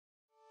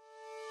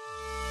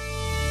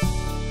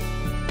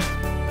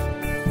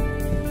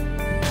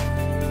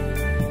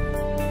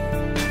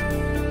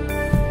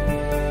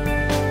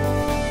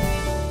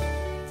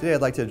Today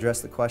I'd like to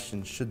address the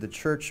question, should the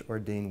church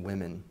ordain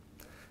women?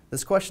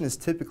 This question is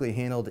typically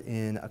handled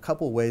in a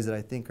couple ways that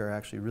I think are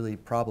actually really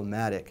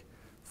problematic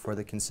for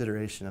the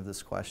consideration of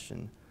this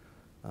question.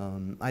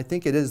 I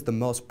think it is the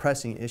most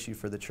pressing issue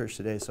for the church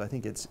today, so I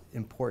think it's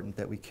important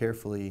that we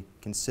carefully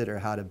consider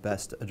how to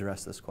best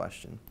address this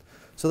question.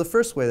 So the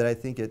first way that I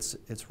think it's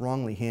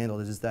wrongly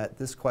handled is that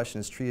this question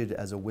is treated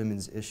as a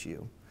women's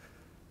issue.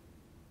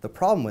 The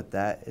problem with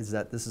that is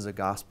that this is a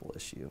gospel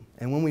issue.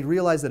 And when we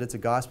realize that it's a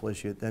gospel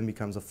issue, it then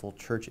becomes a full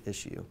church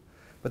issue.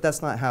 But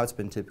that's not how it's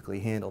been typically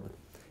handled.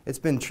 It's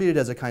been treated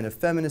as a kind of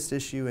feminist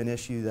issue, an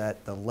issue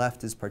that the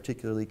left is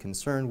particularly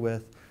concerned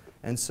with.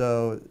 And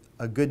so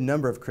a good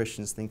number of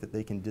Christians think that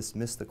they can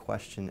dismiss the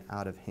question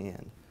out of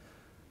hand.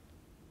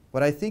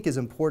 What I think is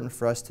important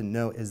for us to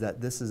note is that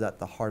this is at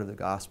the heart of the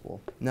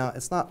gospel. Now,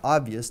 it's not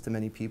obvious to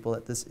many people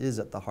that this is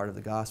at the heart of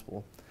the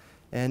gospel.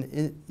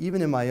 And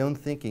even in my own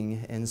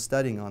thinking and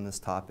studying on this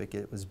topic,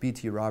 it was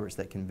B.T. Roberts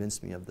that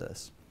convinced me of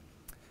this.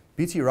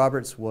 B.T.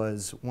 Roberts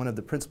was one of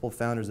the principal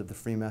founders of the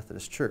Free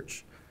Methodist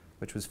Church,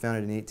 which was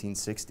founded in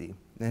 1860.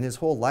 And his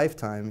whole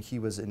lifetime, he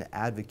was an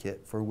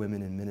advocate for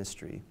women in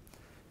ministry.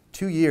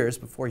 2 years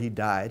before he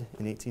died,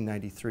 in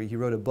 1893, he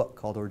wrote a book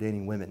called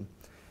Ordaining Women.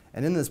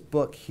 And in this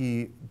book,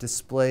 he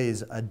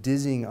displays a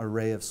dizzying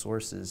array of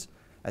sources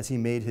as he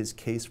made his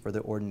case for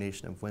the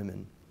ordination of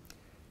women.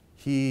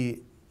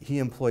 He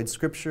employed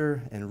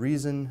scripture and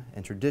reason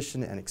and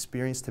tradition and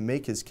experience to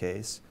make his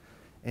case.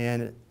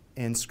 And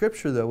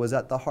scripture, though, was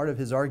at the heart of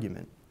his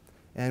argument.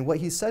 And what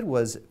he said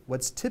was,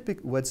 what's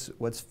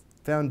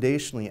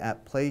foundationally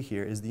at play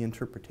here is the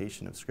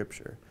interpretation of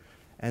scripture.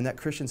 And that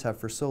Christians have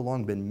for so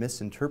long been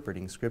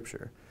misinterpreting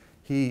scripture.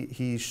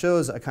 He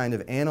shows a kind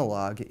of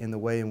analog in the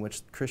way in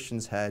which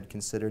Christians had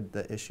considered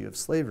the issue of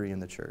slavery in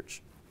the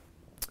church.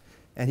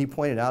 And he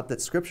pointed out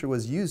that scripture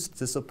was used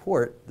to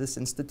support this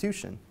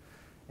institution.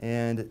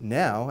 And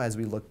now, as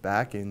we look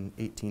back in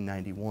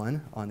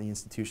 1891 on the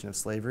institution of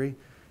slavery,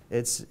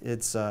 it's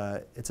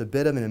a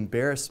bit of an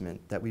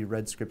embarrassment that we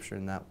read scripture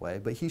in that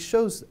way. But he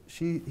shows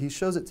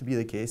it to be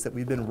the case that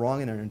we've been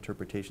wrong in our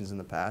interpretations in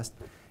the past,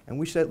 and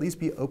we should at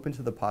least be open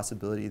to the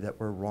possibility that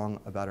we're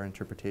wrong about our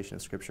interpretation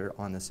of scripture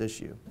on this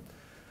issue.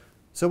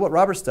 So what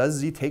Roberts does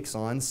is he takes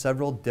on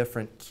several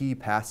different key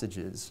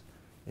passages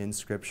in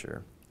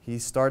scripture. He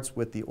starts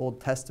with the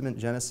Old Testament,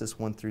 Genesis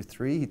 1 through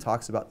 3. He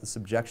talks about the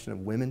subjection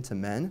of women to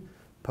men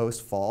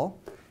post-fall.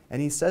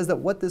 And he says that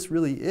what this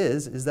really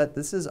is that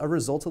this is a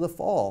result of the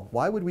fall.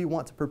 Why would we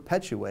want to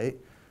perpetuate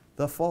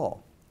the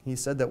fall? He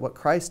said that what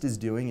Christ is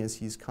doing is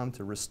he's come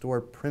to restore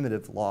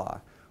primitive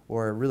law,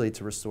 or really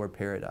to restore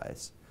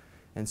paradise.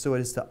 And so it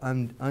is to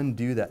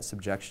undo that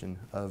subjection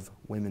of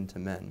women to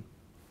men.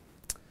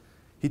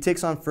 He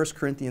takes on 1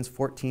 Corinthians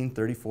 14,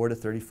 34 to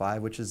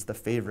 35, which is the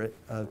favorite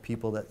of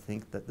people that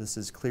think that this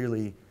is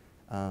clearly,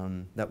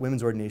 that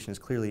women's ordination is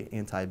clearly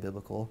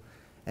anti-biblical.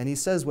 And he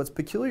says what's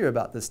peculiar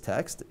about this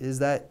text is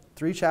that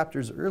 3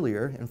 chapters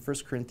earlier in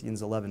 1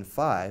 Corinthians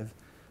 11:5,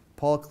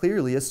 Paul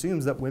clearly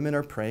assumes that women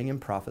are praying and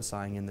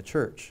prophesying in the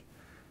church.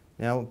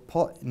 Now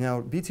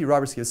B.T.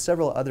 Roberts gives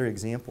several other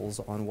examples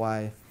on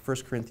why 1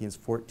 Corinthians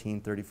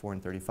 14, 34,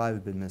 and 35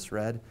 have been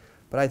misread.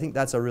 But I think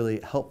that's a really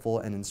helpful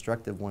and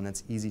instructive one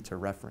that's easy to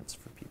reference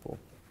for people.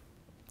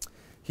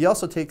 He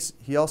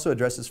also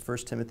addresses 1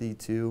 Timothy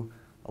 2,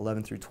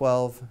 11 through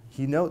 12.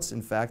 He notes,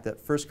 in fact,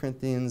 that 1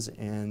 Corinthians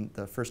and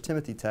the 1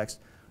 Timothy text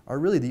are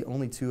really the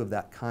only two of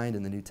that kind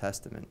in the New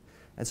Testament.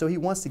 And so he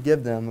wants to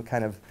give them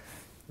kind of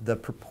the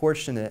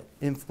proportionate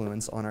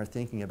influence on our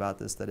thinking about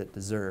this that it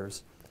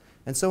deserves.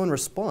 And so in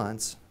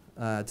response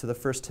to the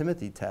 1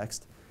 Timothy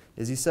text,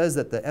 is he says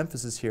that the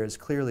emphasis here is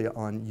clearly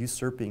on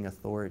usurping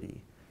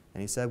authority. And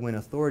he said when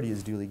authority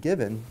is duly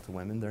given to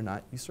women, they're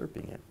not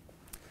usurping it.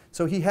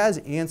 So he has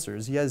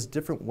answers. He has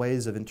different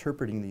ways of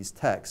interpreting these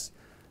texts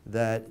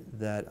that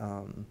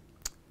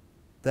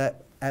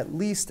at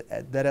least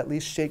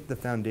shake the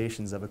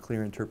foundations of a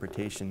clear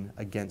interpretation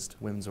against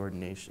women's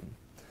ordination.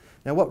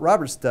 Now what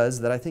Roberts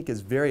does that I think is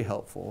very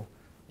helpful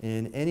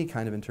in any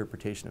kind of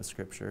interpretation of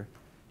Scripture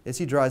is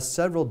he draws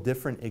several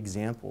different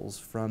examples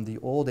from the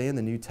Old and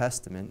the New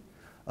Testament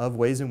of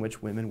ways in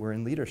which women were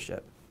in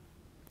leadership.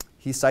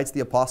 He cites the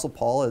Apostle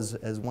Paul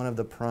as one of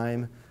the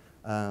prime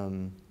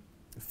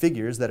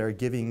figures that are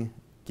giving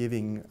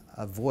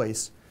a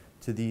voice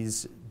to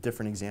these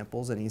different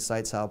examples. And he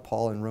cites how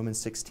Paul in Romans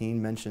 16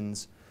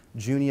 mentions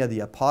Junia the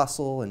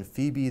apostle and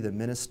Phoebe the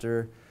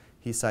minister.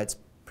 He cites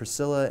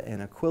Priscilla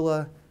and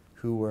Aquila,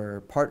 who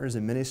were partners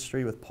in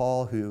ministry with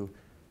Paul, who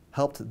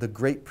helped the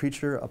great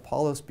preacher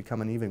Apollos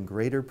become an even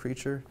greater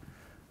preacher.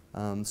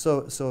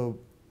 So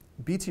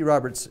B.T.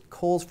 Roberts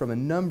culls from a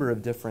number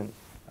of different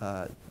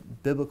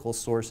biblical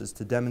sources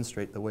to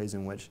demonstrate the ways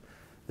in which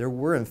there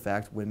were, in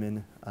fact,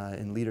 women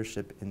in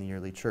leadership in the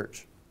early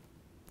church.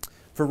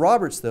 For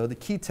Roberts, though, the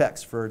key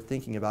text for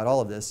thinking about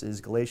all of this is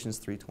Galatians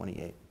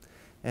 3:28.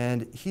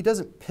 And he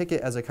doesn't pick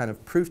it as a kind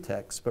of proof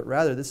text, but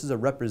rather this is a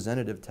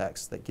representative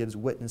text that gives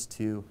witness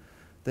to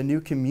the new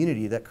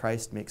community that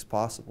Christ makes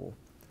possible.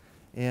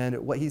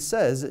 And what he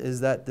says is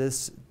that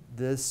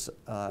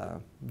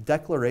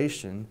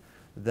declaration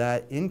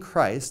that in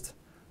Christ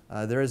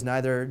there is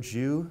neither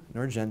Jew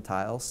nor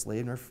Gentile,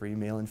 slave nor free,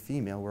 male and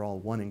female, we're all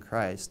one in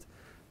Christ,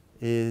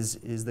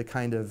 is the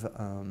kind of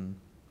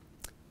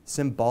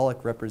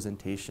symbolic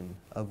representation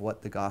of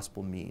what the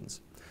gospel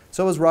means.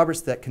 So it was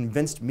Roberts that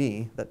convinced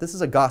me that this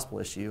is a gospel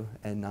issue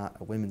and not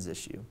a women's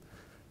issue.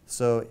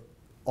 So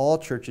all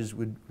churches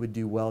would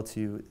do well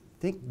to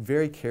think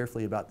very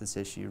carefully about this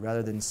issue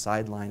rather than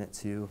sideline it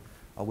to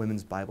a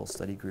women's Bible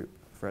study group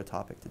for a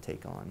topic to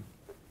take on.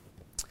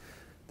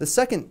 The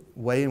second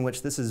way in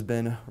which this has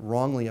been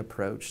wrongly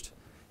approached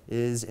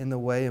is in the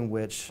way in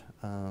which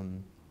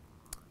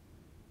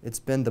it's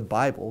been the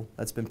Bible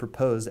that's been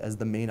proposed as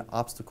the main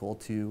obstacle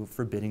to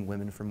forbidding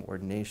women from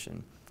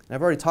ordination. And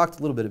I've already talked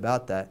a little bit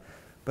about that,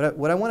 but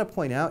what I want to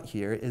point out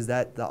here is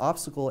that the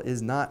obstacle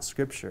is not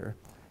Scripture,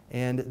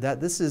 and that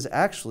this has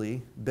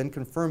actually been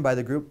confirmed by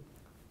the group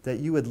that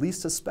you would least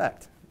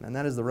suspect, and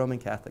that is the Roman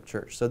Catholic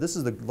Church. So this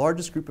is the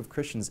largest group of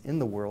Christians in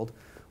the world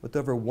with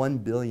over 1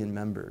 billion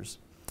members.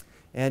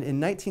 And in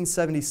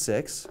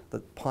 1976, the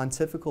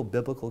Pontifical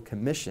Biblical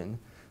Commission,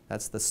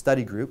 that's the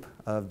study group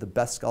of the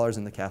best scholars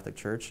in the Catholic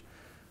Church,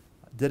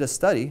 did a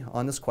study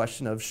on this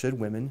question of should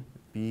women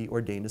be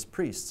ordained as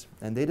priests.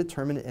 And they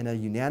determined in a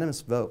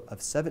unanimous vote of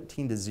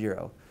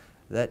 17-0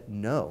 that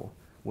no,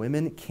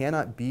 women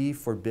cannot be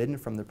forbidden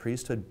from the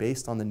priesthood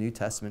based on the New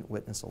Testament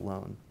witness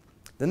alone.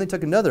 Then they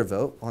took another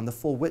vote on the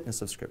full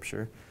witness of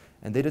Scripture,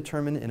 and they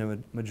determined in a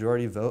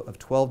majority vote of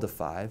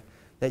 12-5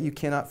 that you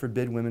cannot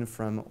forbid women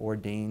from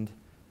ordained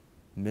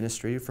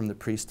ministry, from the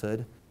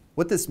priesthood.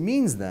 What this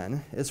means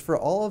then is for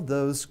all of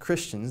those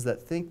Christians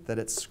that think that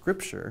it's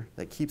Scripture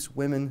that keeps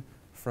women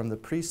from the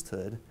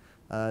priesthood,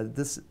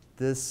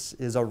 this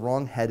is a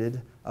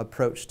wrong-headed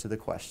approach to the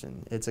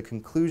question. It's a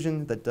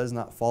conclusion that does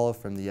not follow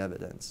from the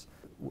evidence.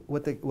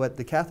 What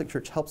the Catholic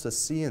Church helps us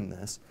see in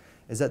this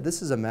is that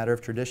this is a matter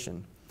of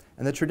tradition.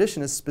 And the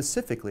tradition is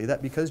specifically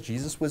that because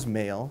Jesus was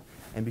male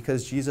and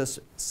because Jesus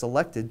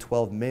selected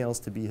 12 males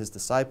to be his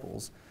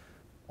disciples,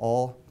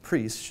 all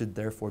priests should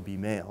therefore be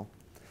male.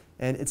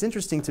 And it's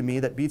interesting to me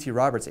that B.T.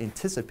 Roberts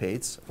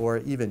anticipates or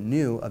even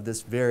knew of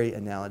this very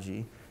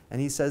analogy,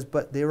 and he says,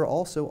 but they were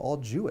also all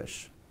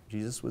Jewish.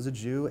 Jesus was a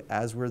Jew,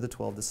 as were the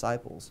 12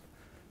 disciples.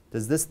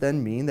 Does this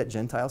then mean that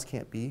Gentiles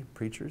can't be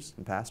preachers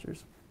and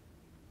pastors?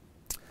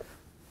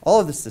 All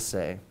of this to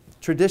say,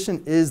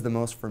 tradition is the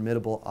most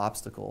formidable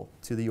obstacle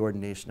to the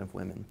ordination of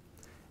women.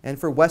 And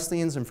for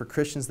Wesleyans and for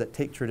Christians that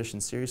take tradition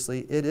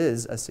seriously, it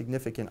is a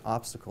significant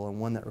obstacle and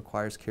one that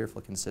requires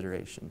careful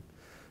consideration.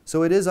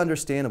 So it is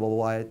understandable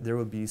why there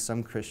would be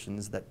some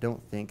Christians that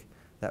don't think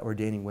that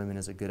ordaining women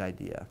is a good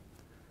idea.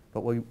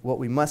 But what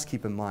we must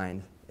keep in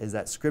mind is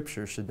that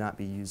Scripture should not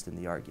be used in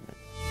the argument.